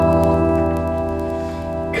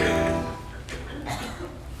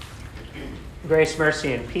Grace,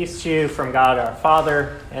 mercy, and peace to you from God our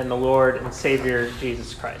Father and the Lord and Savior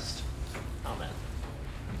Jesus Christ. Amen.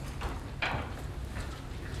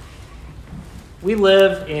 We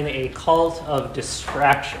live in a cult of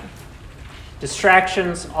distraction.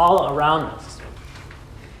 Distractions all around us.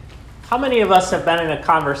 How many of us have been in a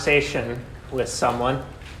conversation with someone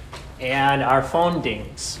and our phone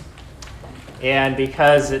dings? And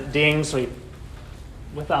because it dings, we,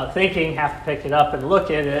 without thinking, have to pick it up and look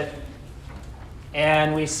at it.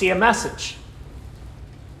 And we see a message.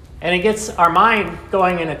 And it gets our mind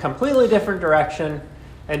going in a completely different direction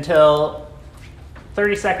until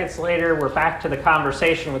 30 seconds later, we're back to the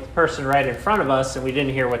conversation with the person right in front of us and we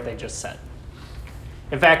didn't hear what they just said.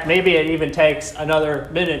 In fact, maybe it even takes another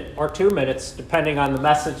minute or 2 minutes, depending on the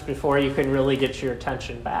message, before you can really get your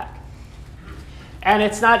attention back. And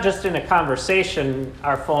it's not just in a conversation.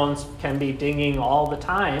 Our phones can be dinging all the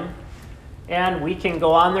time. And we can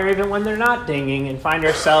go on there even when they're not dinging and find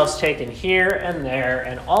ourselves taken here and there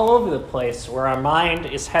and all over the place where our mind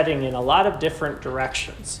is heading in a lot of different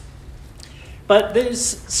directions. But these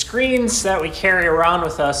screens that we carry around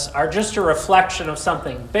with us are just a reflection of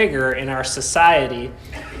something bigger in our society,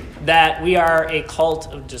 that we are a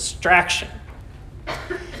cult of distraction.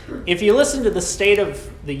 If you listen to the State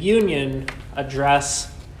of the Union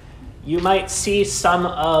address, you might see some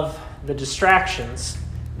of the distractions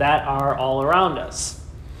that are all around us.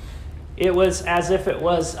 It was as if it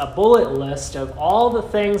was a bullet list of all the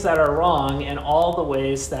things that are wrong and all the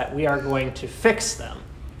ways that we are going to fix them.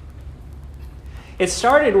 It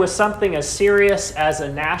started with something as serious as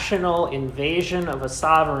a national invasion of a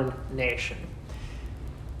sovereign nation,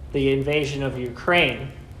 the invasion of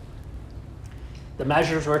Ukraine. The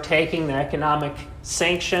measures we're taking, the economic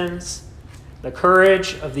sanctions, the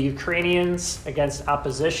courage of the Ukrainians against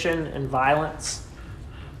opposition and violence.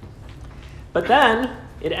 But then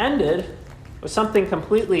it ended with something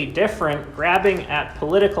completely different, grabbing at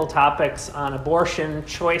political topics on abortion,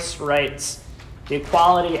 choice rights, the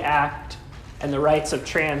Equality Act, and the rights of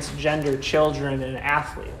transgender children and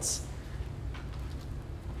athletes.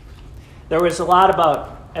 There was a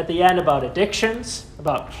lot at the end about addictions,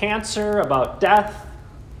 about cancer, about death.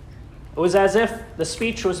 It was as if the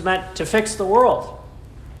speech was meant to fix the world.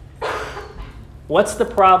 What's the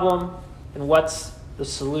problem and what's the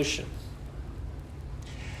solution?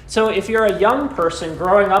 So if you're a young person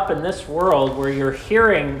growing up in this world where you're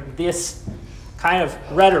hearing this kind of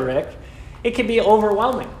rhetoric, it can be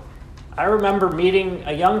overwhelming. I remember meeting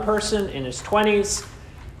a young person in his 20s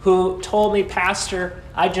who told me, "Pastor,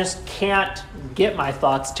 I just can't get my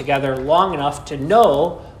thoughts together long enough to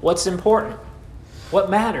know what's important, what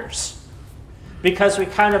matters." Because we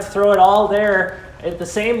kind of throw it all there at the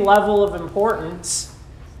same level of importance.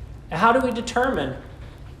 How do we determine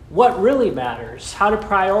what really matters, how to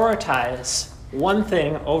prioritize one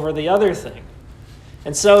thing over the other thing?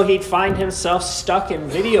 And so he'd find himself stuck in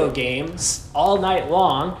video games all night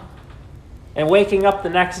long and waking up the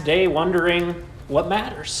next day wondering what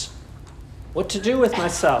matters, what to do with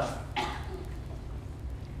myself.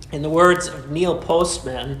 In the words of Neil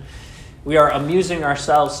Postman, we are amusing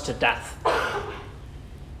ourselves to death.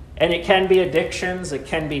 And it can be addictions, it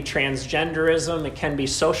can be transgenderism, it can be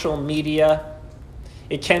social media,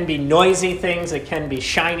 it can be noisy things, it can be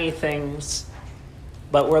shiny things,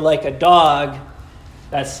 but we're like a dog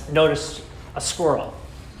that's noticed a squirrel.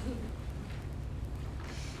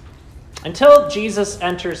 Until Jesus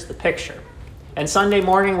enters the picture. And Sunday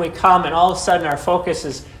morning we come and all of a sudden our focus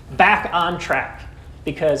is back on track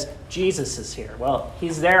because Jesus is here. Well,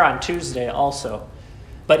 he's there on Tuesday also.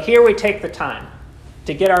 But here we take the time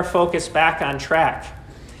to get our focus back on track.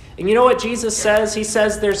 And you know what Jesus says? He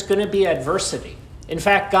says there's going to be adversity. In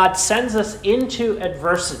fact, God sends us into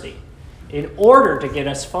adversity in order to get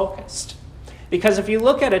us focused. Because if you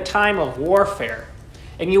look at a time of warfare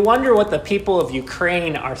and you wonder what the people of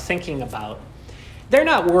Ukraine are thinking about, they're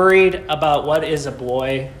not worried about what is a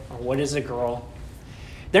boy or what is a girl.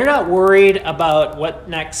 They're not worried about what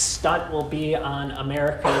next stunt will be on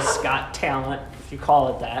America's Got Talent, if you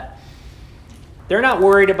call it that. They're not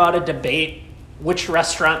worried about a debate, which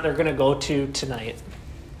restaurant they're going to go to tonight.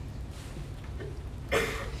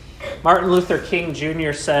 Martin Luther King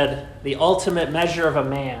Jr. said, "The ultimate measure of a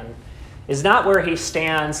man is not where he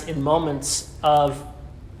stands in moments of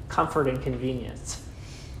comfort and convenience,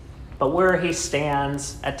 but where he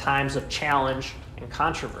stands at times of challenge and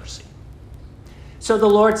controversy." So the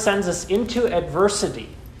Lord sends us into adversity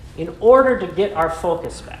in order to get our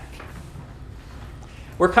focus back.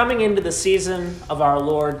 We're coming into the season of our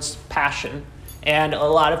Lord's Passion, and a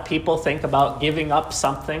lot of people think about giving up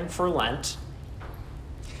something for Lent.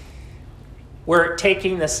 We're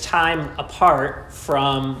taking this time apart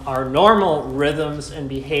from our normal rhythms and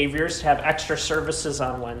behaviors to have extra services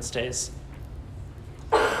on Wednesdays.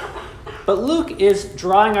 But Luke is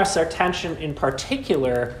drawing us our attention in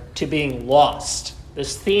particular to being lost.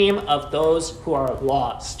 This theme of those who are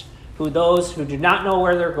lost, those who do not know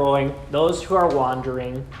where they're going, those who are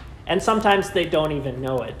wandering, and sometimes they don't even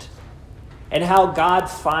know it. And how God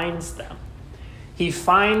finds them. He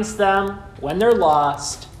finds them when they're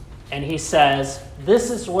lost, and he says, "This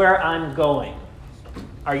is where I'm going.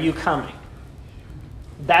 Are you coming?"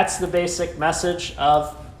 That's the basic message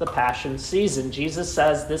of the Passion season. Jesus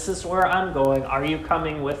says, "This is where I'm going. Are you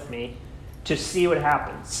coming with me to see what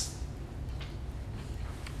happens?"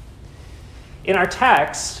 In our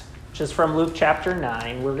text, which is from Luke chapter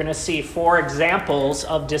 9, we're going to see 4 examples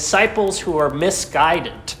of disciples who are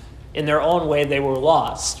misguided. In their own way, they were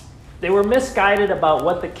lost. They were misguided about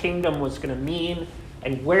what the kingdom was going to mean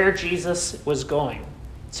and where Jesus was going.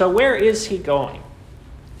 So where is he going?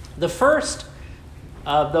 The first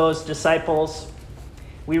of those disciples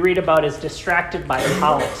we read about is distracted by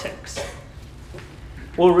politics.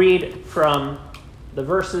 We'll read from the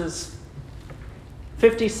verses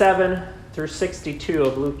 57 through 62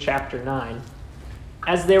 of Luke chapter 9.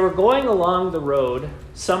 As they were going along the road,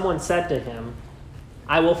 someone said to him,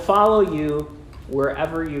 "I will follow you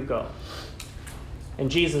wherever you go." And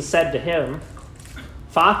Jesus said to him,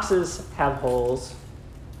 "Foxes have holes,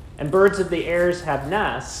 and birds of the air have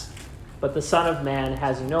nests, but the Son of Man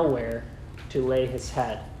has nowhere to lay his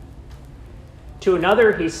head." To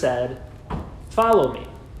another he said, "Follow me."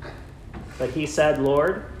 But he said,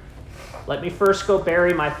 "Lord, let me first go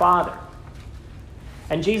bury my father."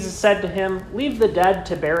 And Jesus said to him, "Leave the dead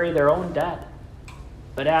to bury their own dead.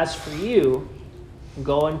 But as for you,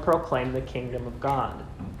 go and proclaim the kingdom of God."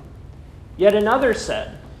 Yet another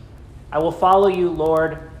said, "I will follow you,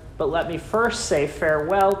 Lord, but let me first say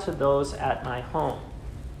farewell to those at my home."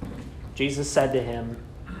 Jesus said to him,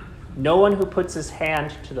 "No one who puts his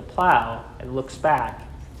hand to the plow and looks back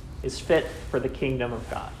is fit for the kingdom of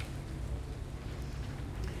God."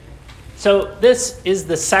 So this is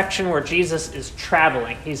the section where Jesus is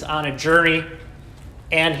traveling. He's on a journey,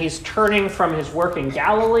 and he's turning from his work in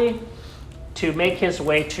Galilee to make his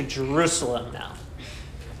way to Jerusalem now.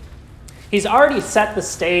 He's already set the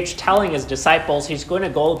stage telling his disciples he's going to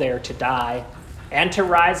go there to die and to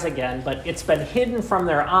rise again, but it's been hidden from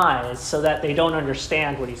their eyes so that they don't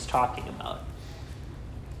understand what he's talking about.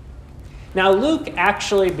 Now, Luke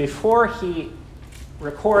actually, before he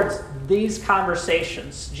records these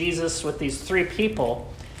conversations, Jesus with these 3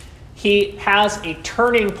 people, he has a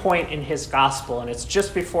turning point in his gospel, and it's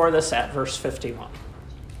just before this at verse 51.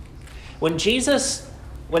 When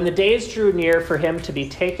the days drew near for him to be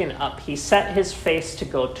taken up, he set his face to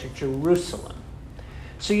go to Jerusalem.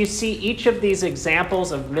 So you see, each of these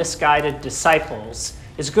examples of misguided disciples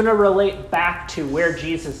is going to relate back to where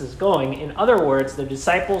Jesus is going. In other words, the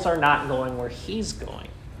disciples are not going where he's going.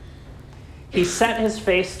 He set his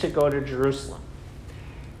face to go to Jerusalem.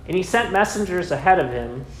 And he sent messengers ahead of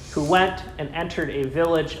him who went and entered a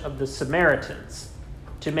village of the Samaritans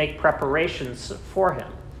to make preparations for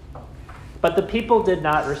him. But the people did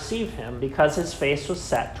not receive him because his face was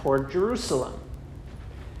set toward Jerusalem.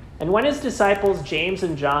 And when his disciples James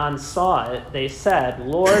and John saw it, they said,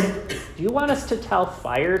 "Lord, do you want us to tell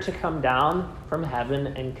fire to come down from heaven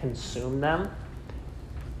and consume them?"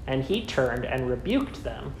 And he turned and rebuked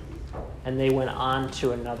them, and they went on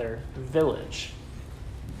to another village.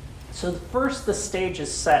 So first, the stage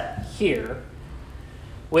is set here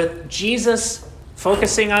with Jesus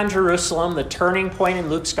focusing on Jerusalem, the turning point in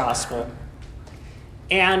Luke's gospel,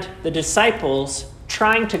 and the disciples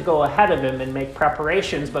trying to go ahead of him and make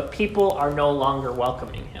preparations, but people are no longer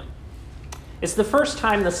welcoming him. It's the first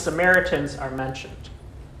time the Samaritans are mentioned.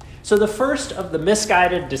 So the first of the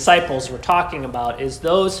misguided disciples we're talking about is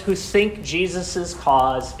those who think Jesus'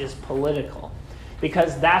 cause is political,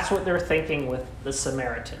 because that's what they're thinking with the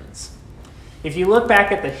Samaritans. If you look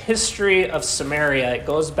back at the history of Samaria, it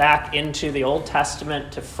goes back into the Old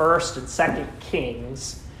Testament to 1st and 2nd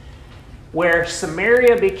Kings, where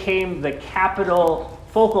Samaria became the capital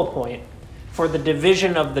focal point for the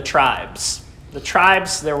division of the tribes. The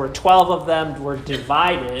tribes, there were 12 of them, were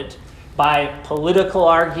divided by political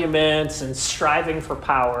arguments and striving for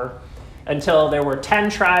power until there were 10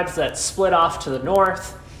 tribes that split off to the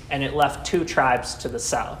north, and it left 2 tribes to the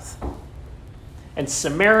south. And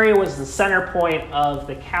Samaria was the center point of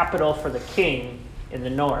the capital for the king in the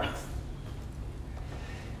north.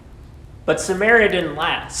 But Samaria didn't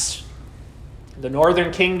last. The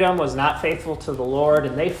northern kingdom was not faithful to the Lord,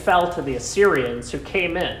 and they fell to the Assyrians who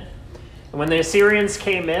came in. And when the Assyrians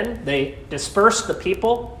came in, they dispersed the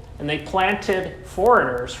people and they planted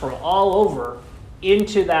foreigners from all over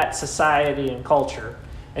into that society and culture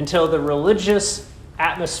until the religious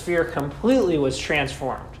atmosphere completely was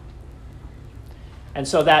transformed. And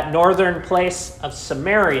so that northern place of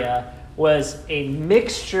Samaria was a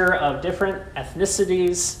mixture of different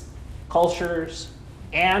ethnicities, cultures,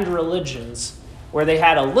 and religions, where they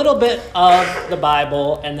had a little bit of the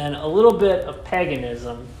Bible and then a little bit of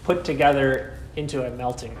paganism put together into a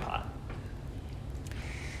melting pot.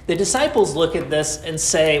 The disciples look at this and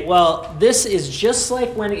say, well, this is just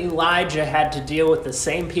like when Elijah had to deal with the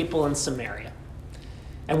same people in Samaria.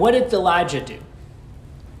 And what did Elijah do?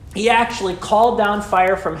 He actually called down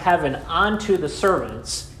fire from heaven onto the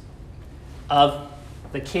servants of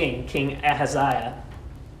the king, King Ahaziah,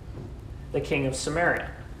 the king of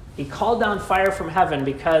Samaria. He called down fire from heaven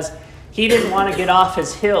because he didn't want to get off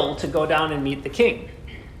his hill to go down and meet the king.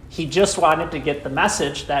 He just wanted to get the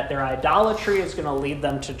message that their idolatry is going to lead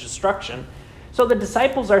them to destruction. So the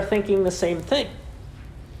disciples are thinking the same thing.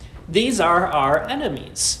 These are our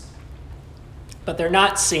enemies. But they're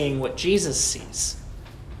not seeing what Jesus sees.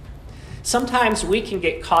 Sometimes we can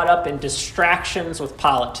get caught up in distractions with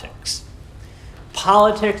politics.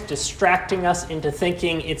 Politics distracting us into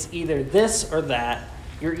thinking it's either this or that.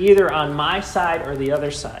 You're either on my side or the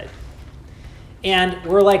other side. And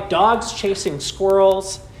we're like dogs chasing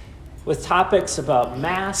squirrels with topics about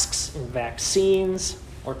masks and vaccines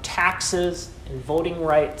or taxes and voting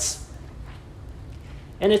rights.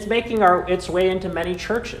 And it's making its way into many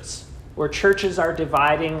churches, where churches are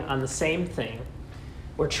dividing on the same thing,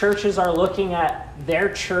 where churches are looking at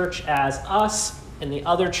their church as us and the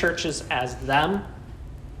other churches as them.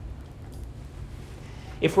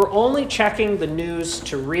 If we're only checking the news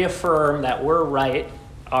to reaffirm that we're right,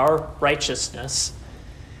 our righteousness,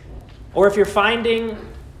 or if you're finding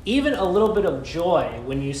even a little bit of joy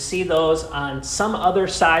when you see those on some other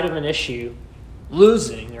side of an issue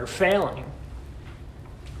losing or failing,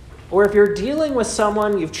 or if you're dealing with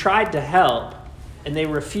someone you've tried to help and they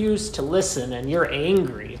refuse to listen and you're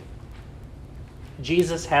angry,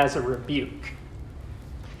 Jesus has a rebuke.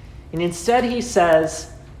 And instead he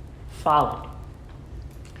says, follow me.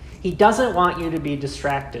 He doesn't want you to be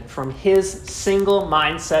distracted from his single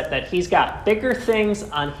mindset that he's got bigger things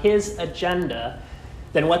on his agenda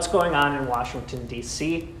than what's going on in Washington,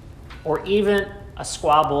 D.C., or even a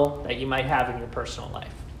squabble that you might have in your personal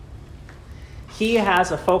life. He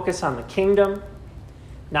has a focus on the kingdom,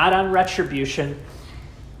 not on retribution,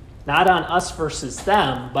 not on us versus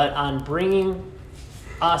them, but on bringing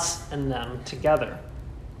us and them together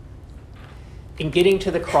in getting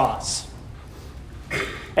to the cross.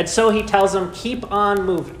 And so he tells them, keep on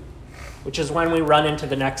moving, which is when we run into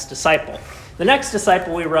the next disciple. The next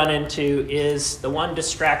disciple we run into is the one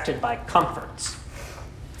distracted by comforts.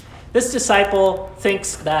 This disciple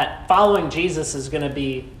thinks that following Jesus is going to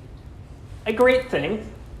be a great thing,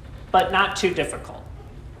 but not too difficult.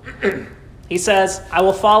 He says, I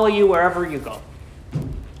will follow you wherever you go.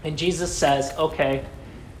 And Jesus says, okay,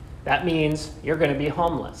 that means you're going to be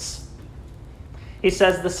homeless. He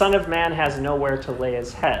says, the Son of Man has nowhere to lay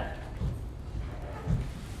his head.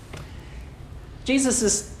 Jesus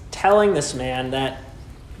is telling this man that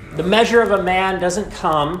the measure of a man doesn't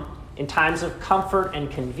come in times of comfort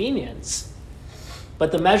and convenience,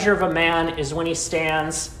 but the measure of a man is when he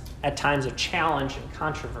stands at times of challenge and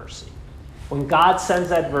controversy, when God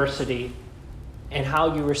sends adversity and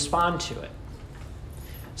how you respond to it.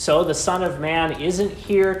 So the Son of Man isn't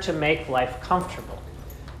here to make life comfortable.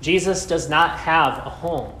 Jesus does not have a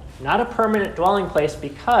home, not a permanent dwelling place,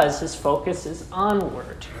 because his focus is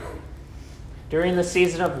onward. During the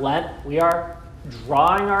season of Lent, we are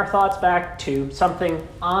drawing our thoughts back to something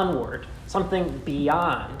onward, something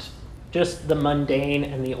beyond just the mundane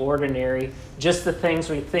and the ordinary, just the things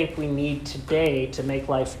we think we need today to make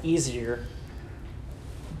life easier.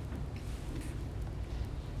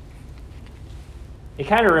 It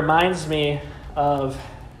kind of reminds me of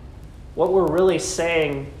what we're really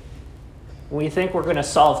saying when we think we're going to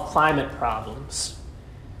solve climate problems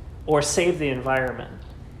or save the environment.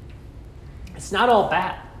 It's not all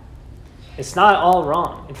bad. It's not all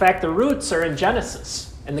wrong. In fact, the roots are in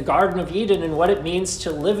Genesis and the Garden of Eden and what it means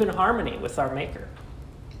to live in harmony with our Maker.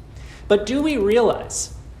 But do we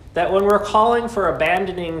realize that when we're calling for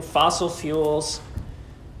abandoning fossil fuels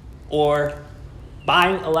or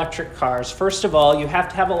buying electric cars, first of all, you have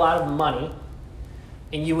to have a lot of money,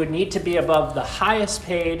 and you would need to be above the highest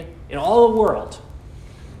paid in all the world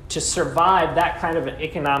to survive that kind of an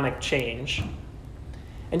economic change?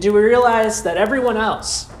 And do we realize that everyone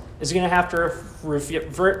else is going to have to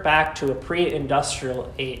revert back to a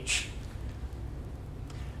pre-industrial age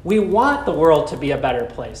We want the world to be a better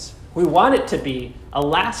place. We want it to be a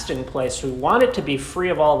lasting place. We want it to be free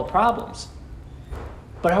of all the problems.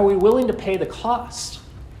 But are we willing to pay the cost?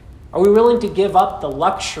 Are we willing to give up the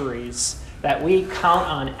luxuries that we count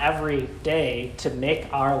on every day to make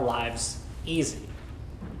our lives easy?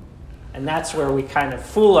 And that's where we kind of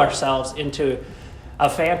fool ourselves into a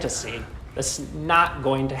fantasy that's not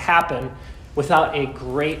going to happen without a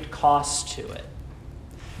great cost to it.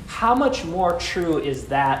 How much more true is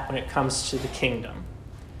that when it comes to the kingdom?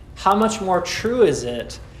 How much more true is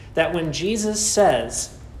it that when Jesus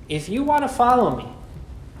says, if you want to follow me,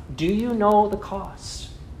 do you know the cost?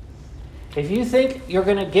 If you think you're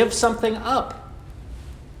going to give something up,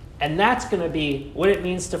 and that's going to be what it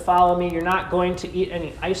means to follow me, you're not going to eat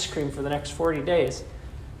any ice cream for the next 40 days,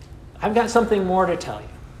 I've got something more to tell you.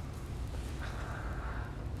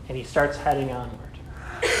 And he starts heading onward.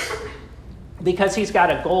 Because he's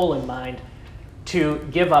got a goal in mind to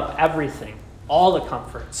give up everything, all the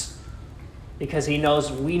comforts, because he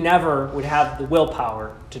knows we never would have the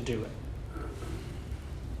willpower to do it.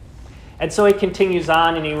 And so he continues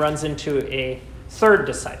on and he runs into a third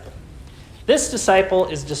disciple. This disciple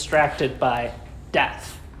is distracted by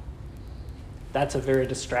death. That's a very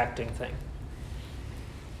distracting thing.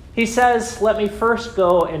 He says, let me first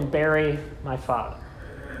go and bury my father.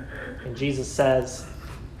 And Jesus says,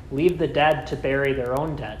 leave the dead to bury their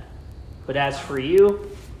own dead. But as for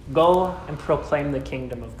you, go and proclaim the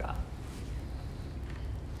kingdom of God.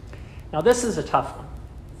 Now, this is a tough one.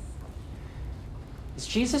 Is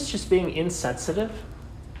Jesus just being insensitive?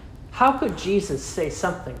 How could Jesus say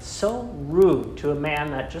something so rude to a man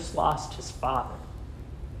that just lost his father?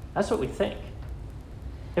 That's what we think.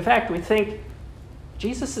 In fact, we think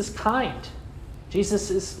Jesus is kind. Jesus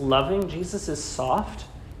is loving. Jesus is soft.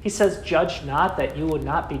 He says, judge not that you would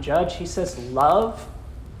not be judged. He says, love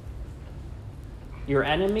your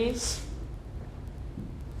enemies.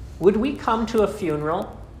 Would we come to a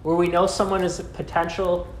funeral where we know someone is a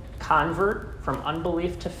potential convert from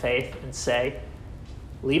unbelief to faith and say,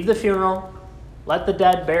 leave the funeral, let the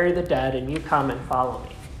dead bury the dead, and you come and follow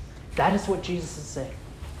me? That is what Jesus is saying.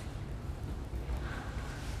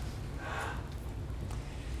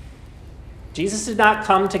 Jesus did not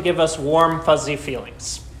come to give us warm, fuzzy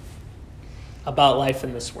feelings about life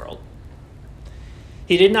in this world.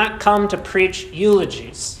 He did not come to preach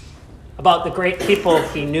eulogies about the great people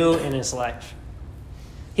he knew in his life.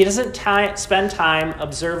 He doesn't spend time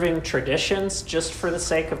observing traditions just for the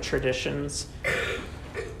sake of traditions.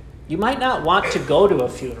 You might not want to go to a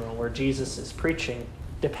funeral where Jesus is preaching,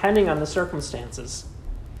 depending on the circumstances,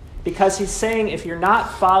 because he's saying if you're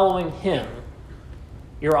not following him,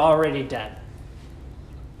 you're already dead.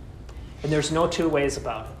 And there's no two ways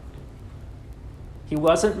about it. He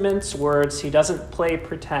doesn't mince words. He doesn't play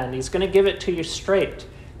pretend. He's going to give it to you straight,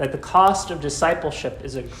 that the cost of discipleship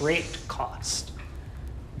is a great cost.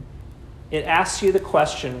 It asks you the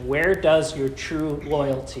question, where does your true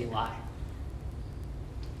loyalty lie?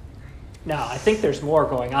 Now, I think there's more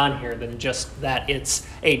going on here than just that it's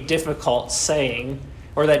a difficult saying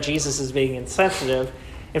or that Jesus is being insensitive.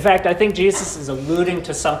 In fact, I think Jesus is alluding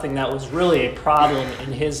to something that was really a problem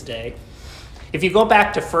in his day. If you go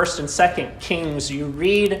back to 1st and 2nd Kings, you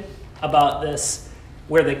read about this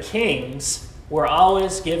where the kings were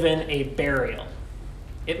always given a burial.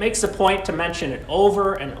 It makes a point to mention it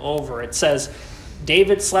over and over. It says,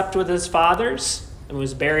 David slept with his fathers and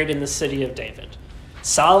was buried in the city of David.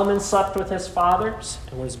 Solomon slept with his fathers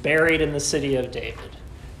and was buried in the city of David.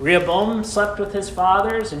 Rehoboam slept with his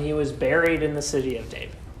fathers and he was buried in the city of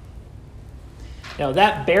David. Now,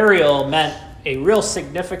 that burial meant a real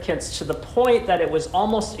significance to the point that it was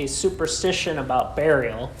almost a superstition about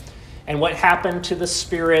burial and what happened to the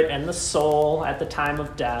spirit and the soul at the time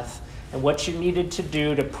of death and what you needed to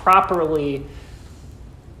do to properly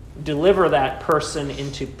deliver that person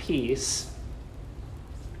into peace.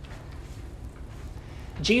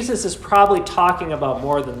 Jesus is probably talking about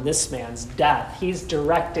more than this man's death. He's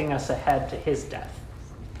directing us ahead to his death.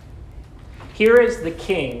 Here is the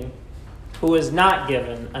king who is not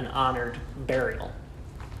given an honored burial.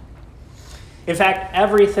 In fact,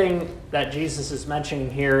 everything that Jesus is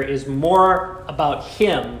mentioning here is more about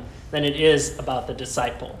him than it is about the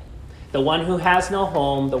disciple. The one who has no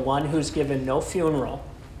home, the one who's given no funeral.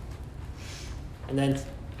 And then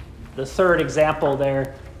the third example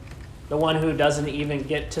there, the one who doesn't even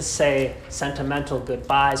get to say sentimental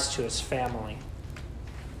goodbyes to his family.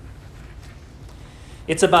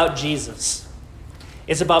 It's about Jesus.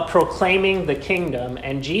 It's about proclaiming the kingdom,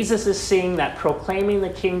 and Jesus is seeing that proclaiming the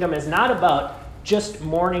kingdom is not about just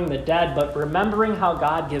mourning the dead, but remembering how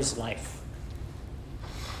God gives life.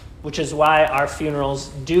 which is why our funerals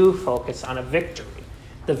do focus on a victory,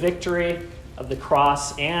 the victory of the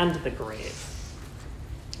cross and the grave.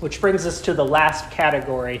 Which brings us to the last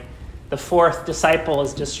category. The fourth disciple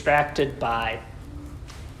is distracted by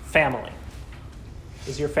family.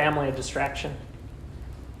 Is your family a distraction?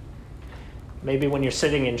 Maybe when you're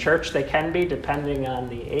sitting in church, they can be, depending on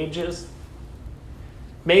the ages.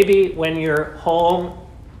 Maybe when you're home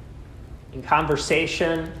in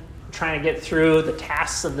conversation, trying to get through the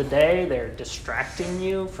tasks of the day, they're distracting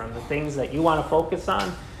you from the things that you want to focus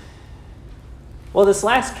on. Well, this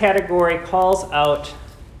last category calls out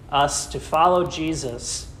us to follow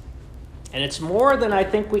Jesus, and it's more than I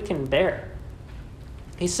think we can bear.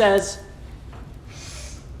 He says,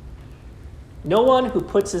 "No one who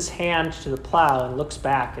puts his hand to the plow and looks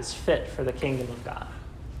back is fit for the kingdom of God."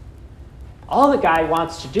 All the guy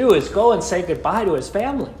wants to do is go and say goodbye to his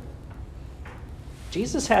family.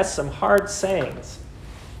 Jesus has some hard sayings.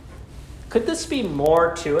 Could this be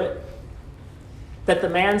more to it? That the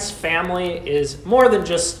man's family is more than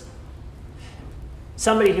just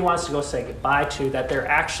somebody he wants to go say goodbye to, that they're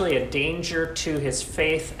actually a danger to his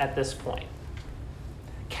faith at this point.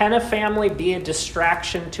 Can a family be a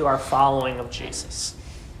distraction to our following of Jesus?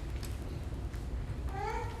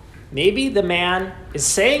 Maybe the man is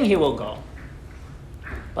saying he will go,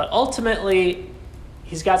 but ultimately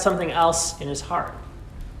he's got something else in his heart.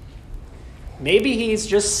 Maybe he's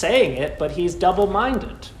just saying it, but he's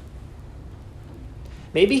double-minded.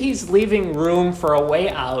 Maybe he's leaving room for a way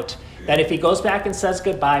out, that if he goes back and says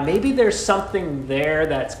goodbye, maybe there's something there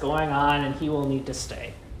that's going on and he will need to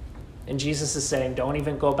stay. And Jesus is saying, don't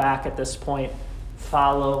even go back at this point.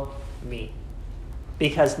 Follow me.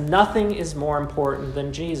 Because nothing is more important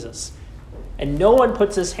than Jesus. And no one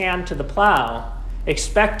puts his hand to the plow,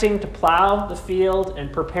 expecting to plow the field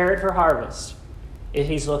and prepare it for harvest, if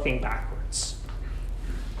he's looking backwards.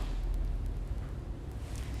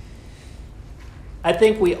 I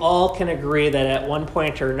think we all can agree that at one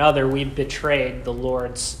point or another we've betrayed the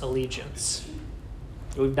Lord's allegiance.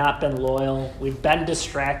 We've not been loyal. We've been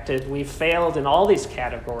distracted. We've failed in all these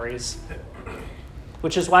categories,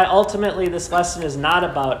 which is why ultimately this lesson is not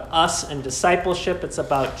about us and discipleship. It's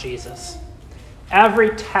about Jesus.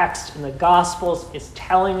 Every text in the Gospels is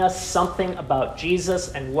telling us something about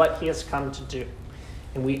Jesus and what he has come to do.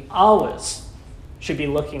 And we always should be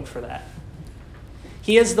looking for that.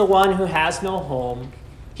 He is the one who has no home.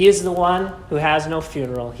 He is the one who has no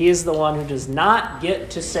funeral. He is the one who does not get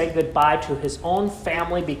to say goodbye to his own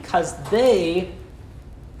family because they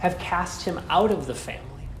have cast him out of the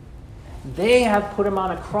family. They have put him on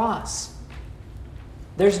a cross.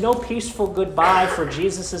 There's no peaceful goodbye for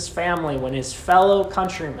Jesus' family when his fellow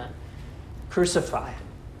countrymen crucify him.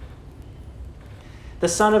 The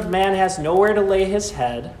Son of Man has nowhere to lay his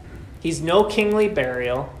head. He's no kingly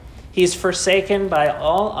burial. He's forsaken by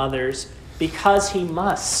all others because he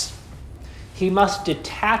must. He must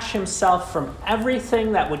detach himself from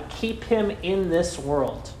everything that would keep him in this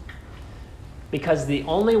world. Because the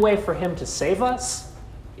only way for him to save us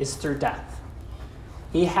is through death.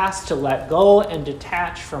 He has to let go and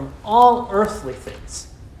detach from all earthly things.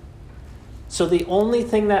 So the only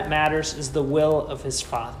thing that matters is the will of his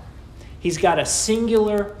Father. He's got a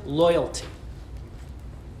singular loyalty.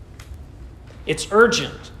 It's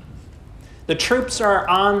urgent. The troops are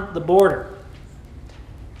on the border.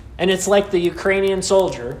 And it's like the Ukrainian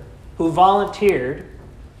soldier who volunteered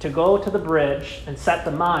to go to the bridge and set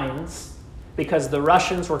the mines because the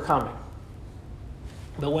Russians were coming.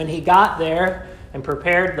 But when he got there and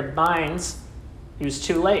prepared the mines, he was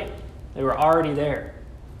too late. They were already there.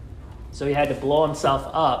 So he had to blow himself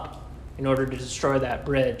up in order to destroy that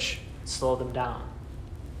bridge and slow them down.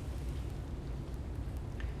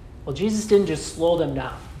 Well, Jesus didn't just slow them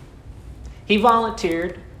down. He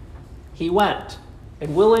volunteered, he went,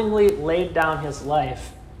 and willingly laid down his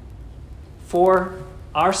life for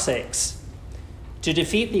our sakes to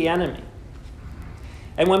defeat the enemy.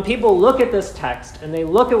 And when people look at this text and they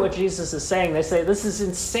look at what Jesus is saying, they say, this is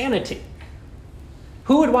insanity.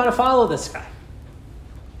 Who would want to follow this guy?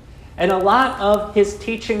 And a lot of his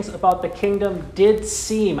teachings about the kingdom did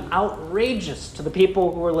seem outrageous to the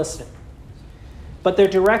people who were listening. But they're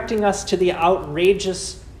directing us to the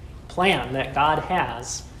outrageous plan that God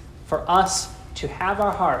has for us to have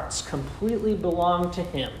our hearts completely belong to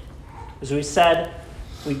him. As we said,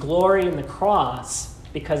 we glory in the cross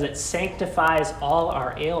because it sanctifies all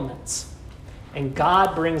our ailments. And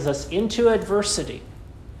God brings us into adversity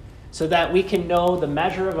so that we can know the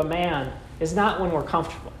measure of a man is not when we're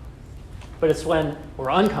comfortable, but it's when we're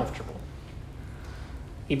uncomfortable.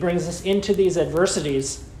 He brings us into these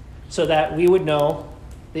adversities so that we would know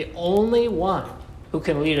the only one who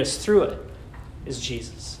can lead us through it is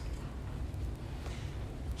Jesus.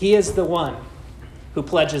 He is the one who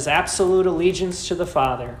pledges absolute allegiance to the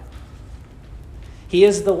Father. He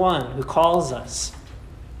is the one who calls us.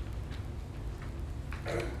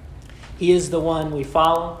 He is the one we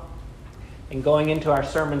follow. And going into our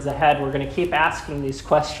sermons ahead, we're going to keep asking these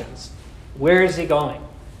questions. Where is he going?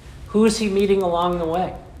 Who is he meeting along the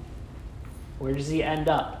way? Where does he end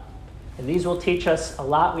up? And these will teach us a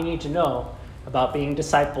lot we need to know about being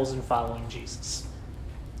disciples and following Jesus.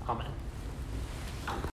 Amen.